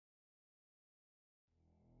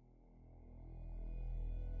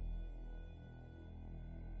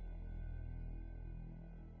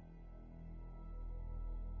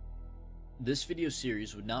This video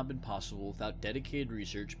series would not have been possible without dedicated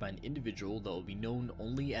research by an individual that will be known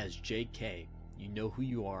only as JK. You know who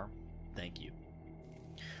you are. Thank you.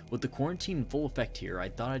 With the quarantine in full effect here, I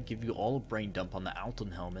thought I'd give you all a brain dump on the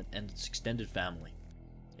Altyn helmet and its extended family.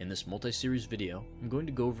 In this multi-series video, I'm going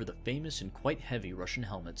to go over the famous and quite heavy Russian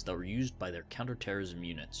helmets that were used by their counterterrorism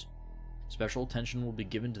units. Special attention will be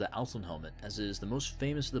given to the Altyn helmet as it is the most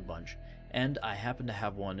famous of the bunch, and I happen to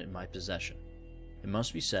have one in my possession. It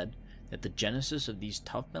must be said that the genesis of these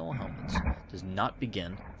tough metal helmets does not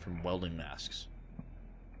begin from welding masks.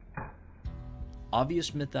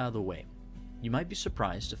 Obvious myth out of the way. You might be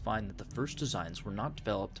surprised to find that the first designs were not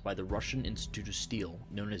developed by the Russian Institute of Steel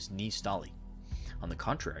known as Ni Stali. On the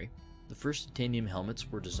contrary, the first titanium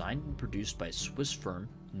helmets were designed and produced by a Swiss firm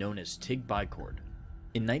known as TIG Bicord.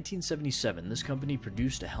 In 1977, this company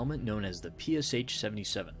produced a helmet known as the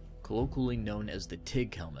PSH-77, colloquially known as the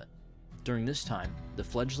TIG helmet. During this time, the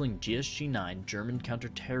fledgling GSG-9 German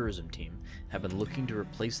counterterrorism team have been looking to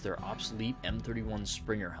replace their obsolete M31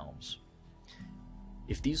 Springer helms.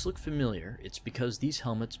 If these look familiar, it's because these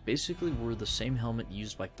helmets basically were the same helmet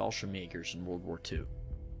used by Fallschirmjägers in World War II.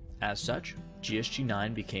 As such,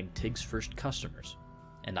 GSG-9 became TIG's first customers,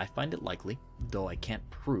 and I find it likely, though I can't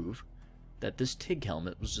prove, that this TIG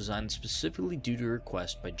helmet was designed specifically due to a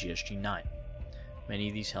request by GSG-9. Many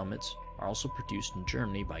of these helmets are also produced in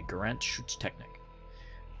Germany by Garant Schutztechnik.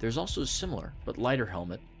 There's also a similar, but lighter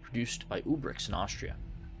helmet produced by Ubrix in Austria.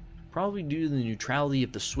 Probably due to the neutrality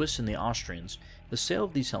of the Swiss and the Austrians, the sale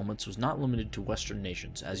of these helmets was not limited to Western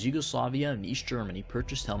nations, as Yugoslavia and East Germany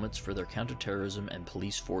purchased helmets for their counterterrorism and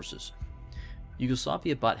police forces.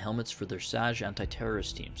 Yugoslavia bought helmets for their SAJ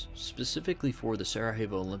anti-terrorist teams, specifically for the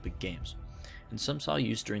Sarajevo Olympic Games, and some saw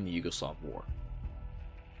use during the Yugoslav War.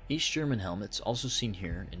 East German helmets also seen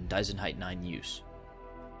here in Deisenheit 9 use.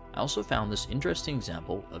 I also found this interesting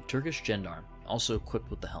example of Turkish gendarme also equipped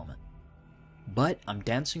with the helmet. But I'm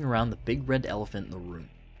dancing around the big red elephant in the room.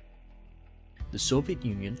 The Soviet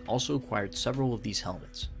Union also acquired several of these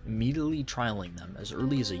helmets, immediately trialing them as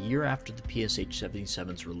early as a year after the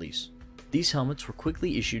PSH-77's release. These helmets were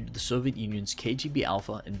quickly issued to the Soviet Union's KGB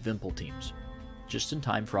Alpha and Vympel teams, just in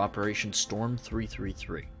time for Operation Storm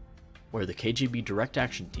 333. Where the KGB direct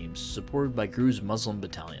action teams, supported by GRU's Muslim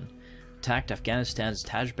battalion, attacked Afghanistan's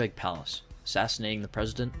Tajbek Palace, assassinating the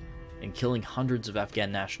president and killing hundreds of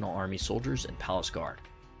Afghan National Army soldiers and palace guard.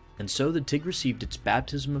 And so the TIG received its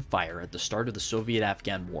baptism of fire at the start of the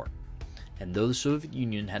Soviet-Afghan War. And though the Soviet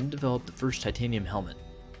Union hadn't developed the first titanium helmet,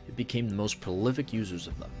 it became the most prolific users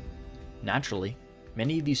of them. Naturally,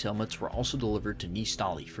 many of these helmets were also delivered to Ni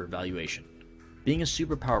Stali for evaluation. Being a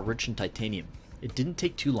superpower rich in titanium, it didn't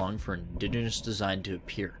take too long for an indigenous design to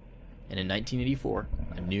appear, and in 1984,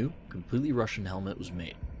 a new, completely Russian helmet was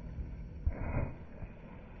made.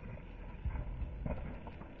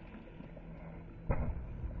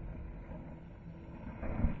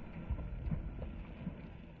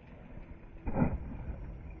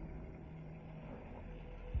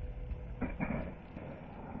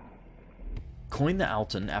 Coined the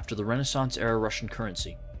Altyn after the Renaissance-era Russian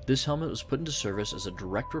currency, this helmet was put into service as a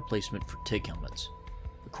direct replacement for TIG helmets.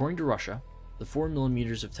 According to Russia, the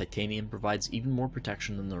 4mm of titanium provides even more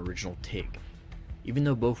protection than the original TIG, even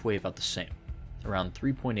though both weigh about the same, around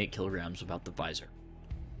 3.8 kilograms without the visor.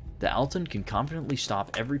 The Altyn can confidently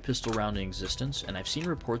stop every pistol round in existence, and I've seen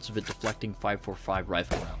reports of it deflecting 5.45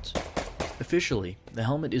 rifle rounds. Officially, the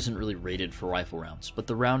helmet isn't really rated for rifle rounds, but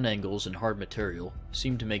the round angles and hard material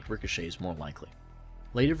seem to make ricochets more likely.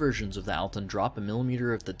 Later versions of the Altyn drop a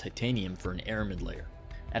millimeter of the titanium for an aramid layer.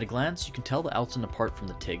 At a glance, you can tell the Altyn apart from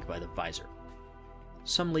the TIG by the visor.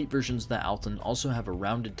 Some late versions of the Altyn also have a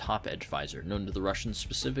rounded top edge visor, known to the Russians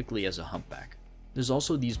specifically as a humpback. There's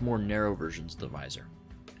also these more narrow versions of the visor.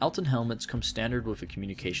 Altyn helmets come standard with a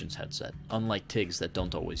communications headset, unlike TIGs that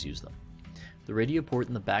don't always use them. The radio port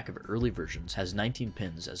in the back of early versions has 19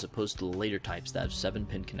 pins as opposed to the later types that have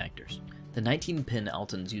 7-pin connectors. The 19-pin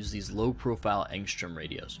Altyns use these low-profile angstrom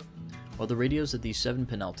radios, while the radios that these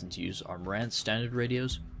 7-pin Altyns use are Marantz standard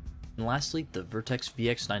radios, and lastly the Vertex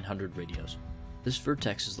VX900 radios. This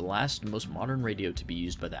Vertex is the last and most modern radio to be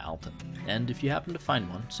used by the Altyn, and if you happen to find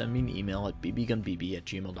one, send me an email at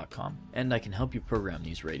bbgunbb@gmail.com and I can help you program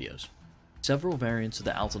these radios. Several variants of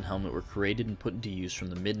the Altyn helmet were created and put into use from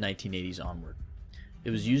the mid-1980s onward. It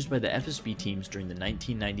was used by the FSB teams during the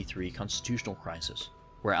 1993 constitutional crisis,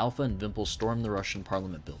 where Alpha and Vympel stormed the Russian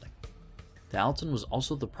parliament building. The Altyn was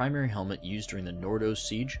also the primary helmet used during the Nordost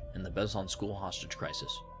siege and the Beslan school hostage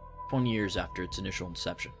crisis, 20 years after its initial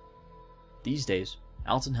inception. These days,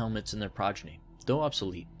 Altyn helmets and their progeny, though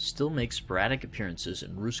obsolete, still make sporadic appearances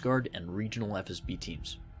in Rus Guard and regional FSB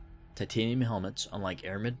teams. Titanium helmets, unlike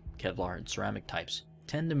aramid, Kevlar, and ceramic types,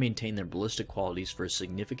 tend to maintain their ballistic qualities for a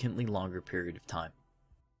significantly longer period of time.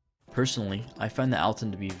 Personally, I find the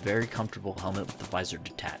Altyn to be a very comfortable helmet with the visor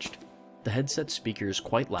detached. The headset speaker is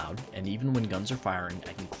quite loud, and even when guns are firing,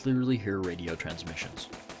 I can clearly hear radio transmissions.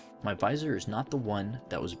 My visor is not the one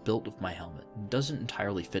that was built with my helmet, and doesn't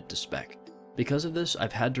entirely fit to spec. Because of this,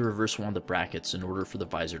 I've had to reverse one of the brackets in order for the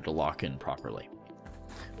visor to lock in properly.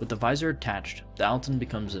 With the visor attached, the Altyn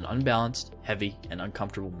becomes an unbalanced, heavy, and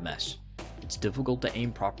uncomfortable mess. It's difficult to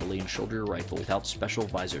aim properly and shoulder your rifle without special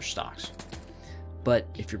visor stocks. But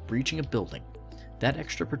if you're breaching a building, that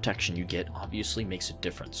extra protection you get obviously makes a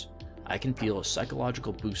difference. I can feel a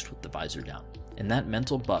psychological boost with the visor down, and that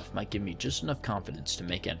mental buff might give me just enough confidence to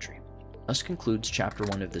make entry. Thus concludes Chapter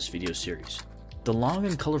 1 of this video series. The long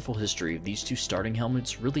and colorful history of these two starting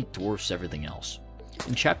helmets really dwarfs everything else.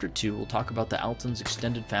 In Chapter 2, we'll talk about the Altyn's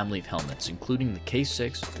extended family of helmets, including the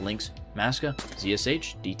K6, Lynx, Maska,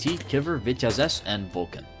 ZSH, DT, Kiver, Vityaz S, and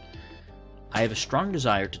Vulcan. I have a strong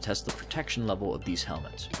desire to test the protection level of these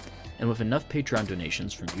helmets, and with enough Patreon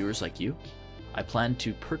donations from viewers like you, I plan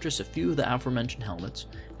to purchase a few of the aforementioned helmets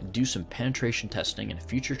and do some penetration testing in a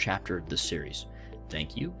future chapter of this series.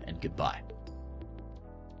 Thank you, and goodbye.